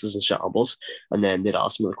in shambles. And then they'd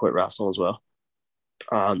asked me to quit wrestling as well.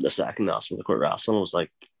 And the second they asked me to quit wrestling, I was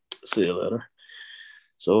like, see you later.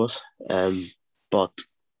 So but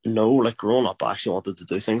no, like growing up, I actually wanted to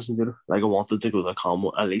do things in judo. Like I wanted to go to the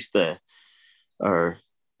Commonwealth, at least the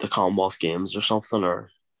Commonwealth Games or something,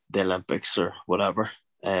 or the Olympics or whatever.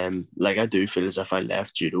 Like I do feel as if I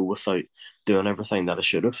left judo without doing everything that I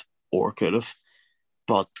should have or could have.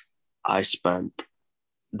 But I spent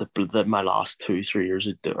my last 2-3 years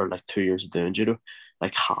or like 2 years of doing judo,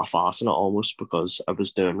 like half-assing it almost, because I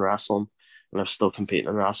was doing wrestling and I was still competing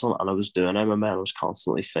in wrestling, and I was doing MMA, and I was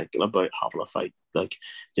constantly thinking about having a fight, like,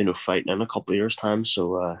 fighting in a couple of years' time.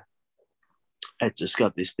 So it just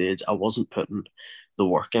got this stage. I wasn't putting the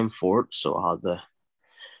work in for it, so I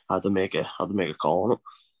had to make a call on it.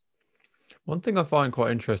 One thing I find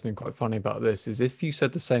quite interesting, quite funny about this is if you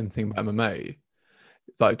said the same thing about MMA,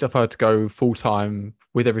 like if I had to go full time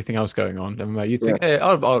with everything else going on, MMA, you'd think, hey,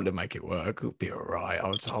 I'll make it work. It'll be all right.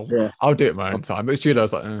 I'll do it my own time. But it's judo. I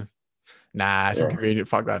was like, nah, it's inconvenient.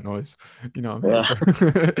 Fuck that noise. You know what I mean?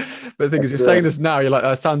 Yeah. But the thing is, you're saying this now, you're like,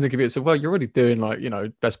 that sounds inconvenient. So, well, you're already doing like,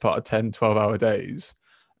 best part of 10, 12-hour days,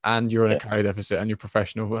 and you're in a calorie deficit, and you're a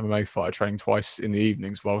professional MMA fighter training twice in the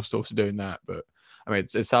evenings whilst also doing that. But I mean,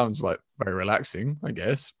 it sounds like very relaxing, I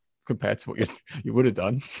guess, compared to what you would have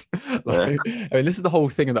done. I mean, this is the whole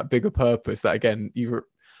thing of that bigger purpose that, again,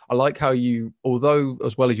 I like how you, although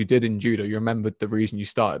as well as you did in judo, you remembered the reason you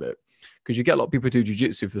started it. because you get a lot of people who do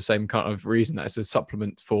jiu-jitsu for the same kind of reason, that it's a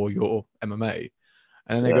supplement for your MMA,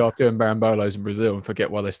 and then they go off doing barambolos in Brazil and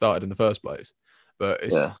forget why they started in the first place. But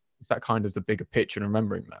it's that kind of the bigger picture and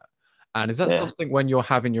remembering that. And is that something when you're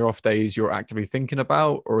having your off days you're actively thinking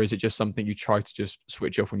about, or is it just something you try to just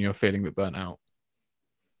switch off when you're feeling a bit burnt out?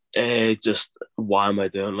 Just why am I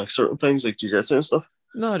doing like certain things like jiu-jitsu and stuff?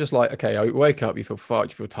 No, just like, okay, I wake up, you feel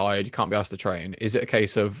fucked, you feel tired, you can't be asked to train. Is it a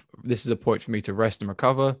case of this is a point for me to rest and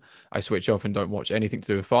recover? I switch off and don't watch anything to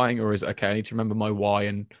do with fighting, or is it okay, I need to remember my why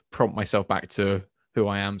and prompt myself back to who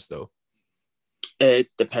I am still? It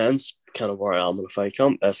depends kind of where I am in a fight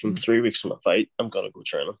camp. If I'm 3 weeks from a fight, I'm gonna go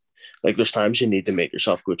training. Like there's times you need to make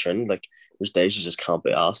yourself go training. Like there's days you just can't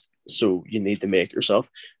be asked, so you need to make yourself.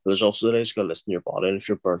 But there's also the days you gotta listen to your body, and if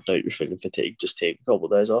you're burnt out, you're feeling fatigued, just take a couple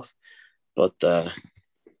of days off. But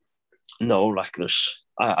no, like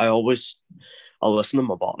I'll listen to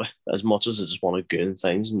my body as much as I just want to goon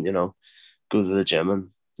things and go to the gym and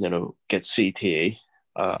get CTE.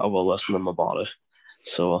 I will listen to my body.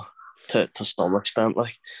 So to some extent,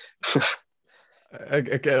 like.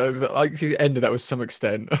 Again, like you ended that with some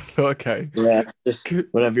extent. Okay. Yeah, it's just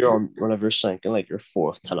whenever you're sinking like your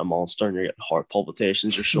fourth ton of monster and you're getting heart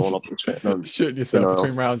palpitations, you're showing up and training. Shooting yourself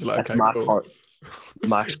between rounds, you're like, it's okay,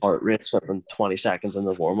 max heart rate's within 20 seconds in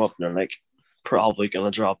the warm up, and they're like probably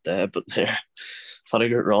gonna drop dead, but they're if I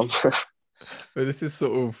get wrong. But this is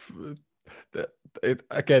sort of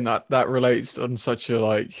again that relates on such a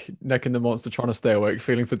like necking the monster, trying to stay awake,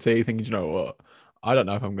 feeling fatigued, thinking, you know what, I don't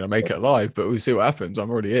know if I'm going to make it alive, but we'll see what happens.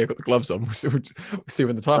 I'm already here, got the gloves on. We'll see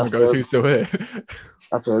when the timer goes, who's still here.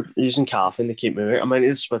 That's it. Using caffeine to keep me awake. I might need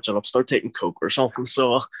to switch it up, start taking Coke or something,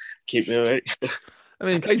 so keep me awake. I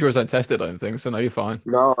mean, cage wars don't test it, I don't think, so no, you're fine.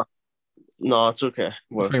 No, it's okay.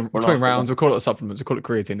 Between rounds, we'll call it supplements, we'll call it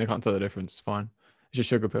creatine. They can't tell the difference. It's fine. It's just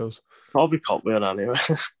sugar pills. Probably cut me it anyway.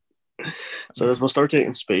 So if we'll start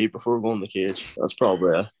taking speed before we go in the cage, that's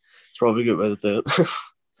probably a good way to do it.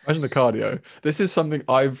 Imagine the cardio. This is something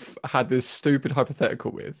I've had this stupid hypothetical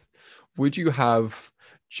with. Would you have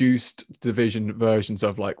juiced division versions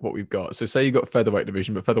of like what we've got? So say you got featherweight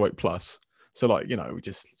division, but featherweight plus. So like,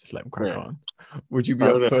 just let them crack on. Would you be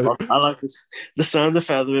up for... I like this. The sound of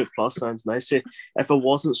featherweight plus sounds nice. See, if I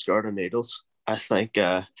wasn't scared of needles, I think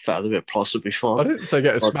featherweight plus would be fun. I didn't say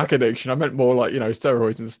get a smack addiction. I meant more like,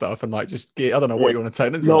 steroids and stuff, and like just get, I don't know what you want to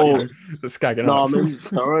take. It's the skagging up. No, I mean,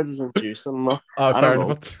 steroids isn't juicing. Oh, fair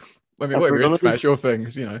enough. I mean, whatever you're into, it's your thing,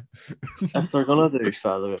 If they're going to do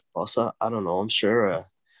featherweight plus, I don't know. I'm sure...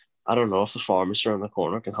 I don't know if the pharmacist around the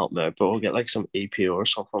corner can help me out, but we'll get like some EPO or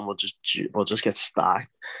something. We'll just get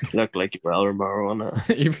stacked. Look like Well Romero on it.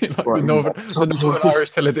 You mean like the Northern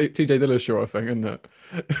Irish TJ Dillashaw thing, isn't it?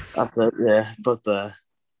 That's it, yeah. But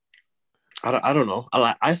I don't know.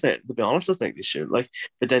 I think, to be honest, I think they should. Like,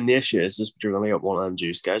 but then the issue is you're going to get one of them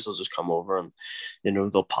juice guys. They'll just come over and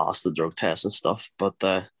they'll pass the drug test and stuff. But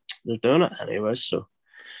they're doing it anyway, so.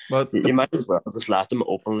 But you might as well just let them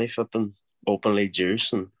openly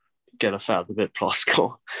juice and get a featherweight plus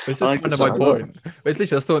go. This is kind of my point.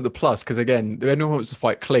 Basically, I still want the plus because again, if anyone wants to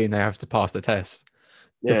fight clean, they have to pass the test.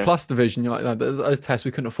 The plus division, you're like, no, those tests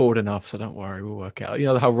we couldn't afford enough, so don't worry, we'll work out.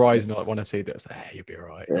 How Ryzen like want to see this. Hey, you'll be all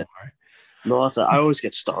right. Don't worry. No, that's it. I always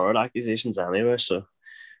get steroid accusations anyway, so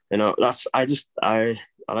that's I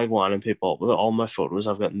like winding people up with it. All my photos,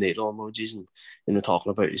 I've got needle emojis and talking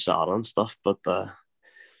about USADA and stuff, but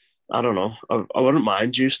I don't know. I wouldn't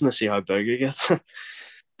mind juicing to see how big you get.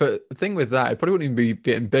 But the thing with that, it probably wouldn't even be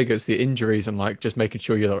getting bigger. It's the injuries and like just making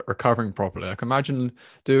sure you're recovering properly. Like imagine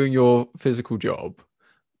doing your physical job,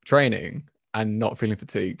 training, and not feeling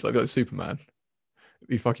fatigued, like Superman. It'd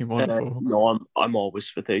be fucking wonderful. No, I'm always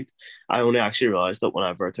fatigued. I only actually realized that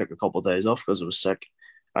whenever I took a couple of days off because I was sick.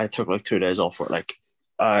 I took like 2 days off.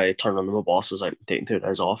 I turned on to my boss. I was like, taking 2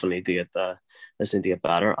 days off. I need to get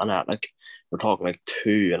better. And we're talking like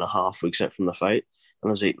 2.5 weeks out from the fight. And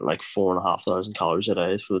I was eating like 4,500 calories a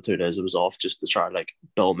day for the 2 days I was off just to try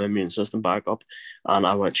build my immune system back up. And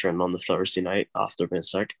I went training on the Thursday night after being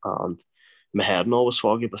sick, and my head and all was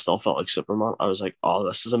foggy, but still felt like Superman. I was like, oh,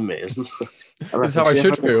 this is amazing. This is how I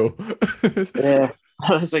should feel. Yeah.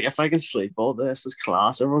 I was like, if I can sleep all day, this is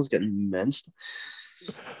class. Everyone's getting minced.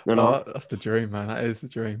 That's the dream, man. That is the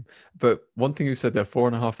dream. But one thing you said there,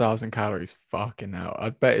 4,500 calories. Fucking hell. I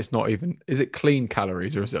bet it's not even. Is it clean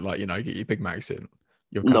calories or is it like you get your Big Macs in?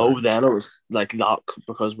 No, then it was like that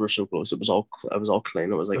because we're so close. It was all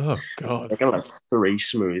clean. It was like, oh god, like 3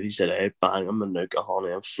 smoothies a day, banging manuka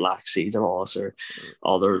honey and flax seeds and all this or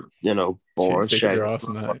other boars. Your ass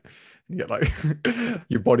and that. You get like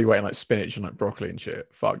your body weight in like spinach and like broccoli and shit.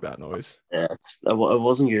 Fuck that noise. Yeah, it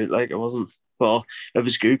wasn't good. Like it wasn't. Well, it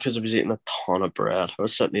was good because I was eating a ton of bread. I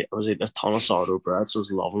was eating a ton of sourdough bread, so I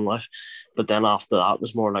was loving life. But then after that, it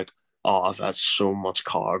was more like, oh, I've had so much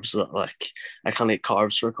carbs that like I can't eat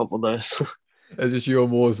carbs for a couple of days. It's just you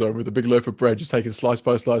on Warzone with a big loaf of bread, just taking slice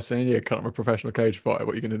by slice, saying, "Yeah, cut, I'm a professional cage fighter.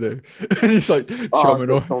 What are you gonna do?" And he's like Oh,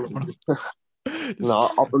 chomping on. no, Just,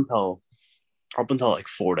 up until like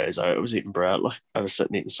 4 days out, I was eating bread. Like I was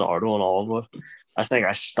sitting eating sourdough and all of it. I think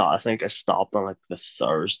I stopped on like the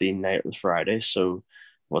Thursday night or the Friday. So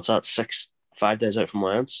what's that? 5 days out from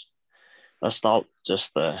Lance. I stopped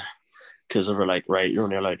just because they were like, right, you're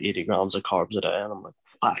only allowed 80 grams of carbs a day, and I'm like,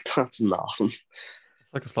 what? That's nothing.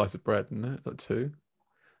 it's like a slice of bread, isn't it? Like two.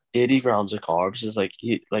 80 grams of carbs is like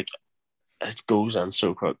it goes in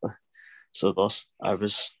so quickly. So thus I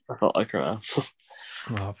felt like crap.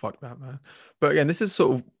 Oh, fuck that, man. But again, this is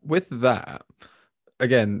sort of with that.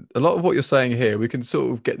 Again, a lot of what you're saying here, we can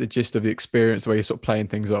sort of get the gist of the experience, the way you're sort of playing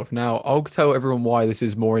things off. Now, I'll tell everyone why this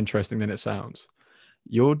is more interesting than it sounds.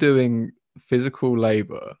 You're doing physical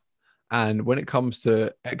labor, and when it comes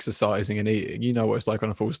to exercising and eating, you know what it's like on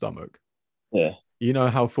a full stomach. Yeah, You know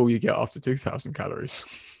how full you get after 2,000 calories.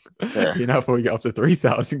 yeah. You know how full you get after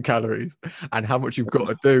 3,000 calories, and how much you've got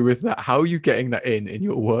to do with that. How are you getting that in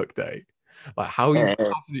your work day? Like how Uh,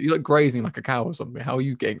 you like grazing like a cow or something. How are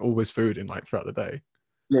you getting all this food in like throughout the day?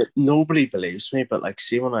 Nobody believes me, but like,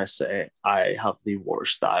 see, when I say I have the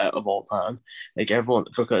worst diet of all time, like everyone,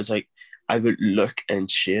 because like I would look in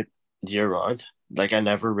shape year round. Like I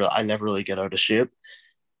never really get out of shape,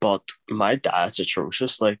 but my diet's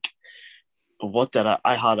atrocious. Like, what did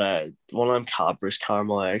I had one of them Cadbury's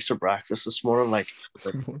caramel eggs for breakfast this morning,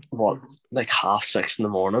 what, like 6:30 in the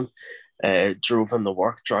morning. Drove into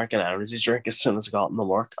work, drank an energy drink as soon as I got into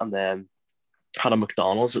work, and then had a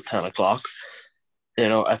McDonald's at 10 o'clock.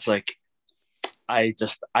 It's like I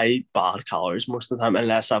eat bad calories most of the time,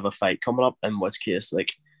 unless I have a fight coming up, in which case,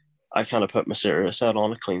 like, I kind of put my serious head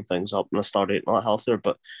on to clean things up and I start eating a lot healthier.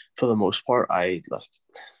 But for the most part,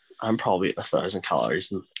 I'm probably eating 1,000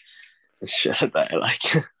 calories and shit a day.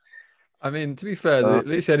 Like, I mean, to be fair, uh, at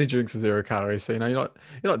least any drinks are 0 calories, so you know you're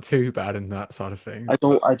not too bad in that side of things.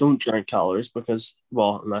 But I don't drink calories because,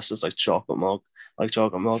 well, unless it's like chocolate milk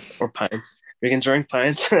or pints. We can drink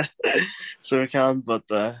pints, so we can. But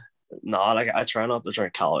no, like I try not to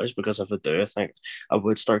drink calories because if I do, I think I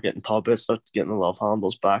would start getting top bits, start getting the love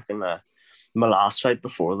handles back. And my last fight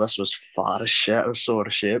before this was fat as shit. I was so out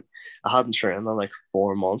of shape. I hadn't trained in like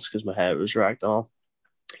 4 months because my head was racked off.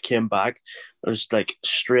 Came back. I was like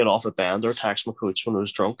straight off a bender, text my coach when I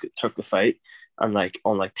was drunk, took the fight, and like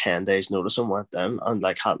on like 10 days notice and went in and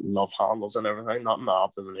like had love handles and everything, not an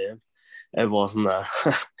abdomen in. It wasn't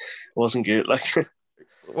it wasn't good. Like,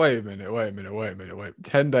 wait a minute, wait a minute, wait a minute, wait.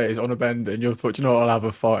 10 days on a bend, and you're thought, you know what, I'll have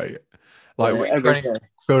a fight. Like, were you every training day.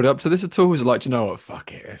 build up to this at all? Was it like, you know what,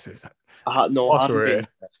 fuck it, this is that. I had no, I Whilst hadn't we're been.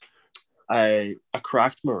 here, I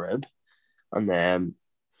cracked my rib, and then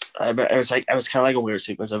it was kind of like a weird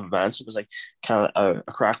sequence of events. It was like kind of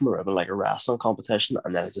a crack in my rib in like a wrestling competition,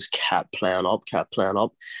 and then it just kept playing up,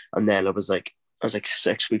 and then it was like I was like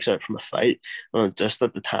 6 weeks out from a fight, and just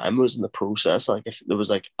at the time I was in the process. Like if there was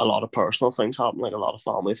like a lot of personal things happening, like a lot of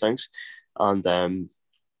family things, and then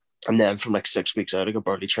from like 6 weeks out, I could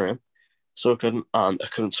barely train. So I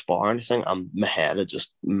couldn't spar anything, and my head had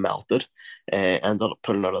just melted. Ended up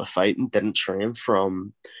putting out of the fight and didn't train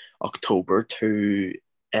from October to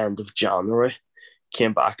end of January.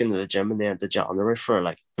 Came back into the gym in the end of January for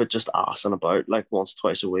like, but just assing about like once,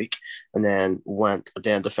 twice a week. And then went at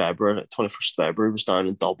the end of February, like 21st February, was down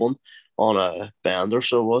in Dublin on a bender.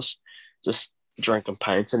 So it was just drinking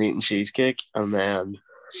pints and eating cheesecake. And then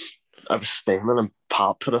I was steaming and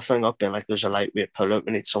Pat put a thing up being like, there's a lightweight pull up,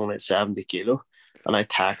 we need someone at 70 kilo. And I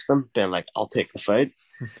texted him being like, I'll take the fight.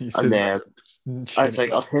 you And said then I was chin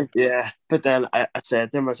like, I'll take, yeah. But then I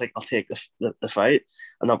said to him, I was like, I'll take the fight.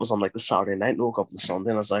 And that was on like the Saturday night. And woke up on the Sunday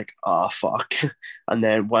and I was like, oh, fuck. And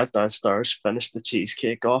then went downstairs, finished the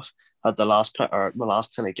cheesecake off, had my last pint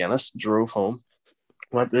of Guinness, drove home,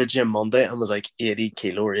 went to the gym Monday and was like 80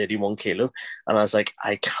 kilo or 81 kilo. And I was like,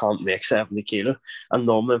 I can't make 70 kilo. And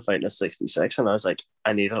normally I'm fighting at 66. And I was like,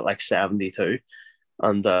 I need it like 72.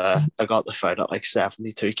 And I got the fight at like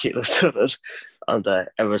 72 kilos of it. And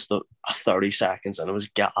it was the 30 seconds and it was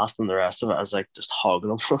gassed, and the rest of it I was like just hogging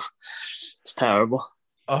them. It's terrible.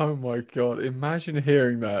 Oh my God. Imagine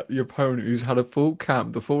hearing that. The opponent who's had a full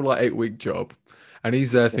camp, the full like 8 week job, and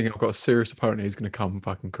he's thinking, I've got a serious opponent. He's going to come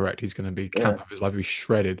fucking correct. He's going to be camp Yeah. of his life, be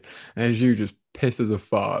shredded. And as you just pissed as a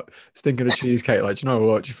fart, stinking a cheesecake. Like, do you know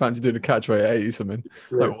what? Do you fancy doing a catch weight at 80 something?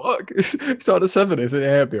 Yeah. Like, what? It's out of 7, isn't it?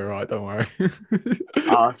 Yeah, it'll be all right. Don't worry.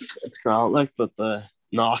 It's grand, like, but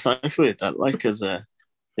no, thankfully it did, like, because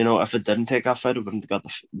you know, if it didn't take that fight, I wouldn't have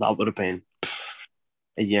got that would have been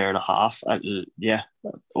a year and a half. Yeah,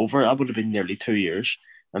 over. That would have been nearly 2 years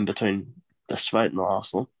in between this fight and the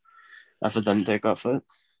last one. If it didn't take that fight.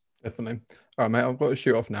 Definitely. All right, mate. I've got to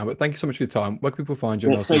shoot off now, but thank you so much for your time. Where can people find you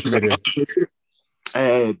on Yeah, our thank social media?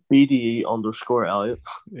 you. BDE_Elliot.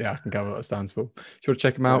 Yeah, I can gather what that stands for. Be sure to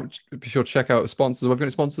check them out. Be sure to check out sponsors. Have you got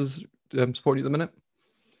any sponsors supporting you at the minute?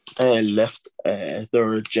 Lift.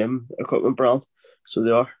 They're a gym equipment brand, so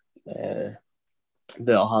they are.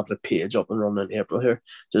 They'll have a page up and running in April here.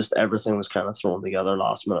 Just everything was kind of thrown together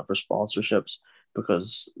last minute for sponsorships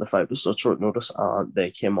because the fight was such short notice, and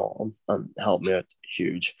they came on and helped me out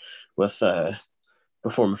huge with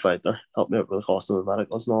before my fight there, helped me out with the cost of the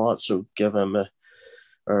medicals and all that. So give them a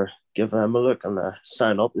look and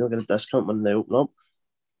sign up. You'll get a discount when they open up.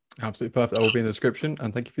 Absolutely perfect. That will be in the description.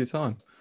 And thank you for your time.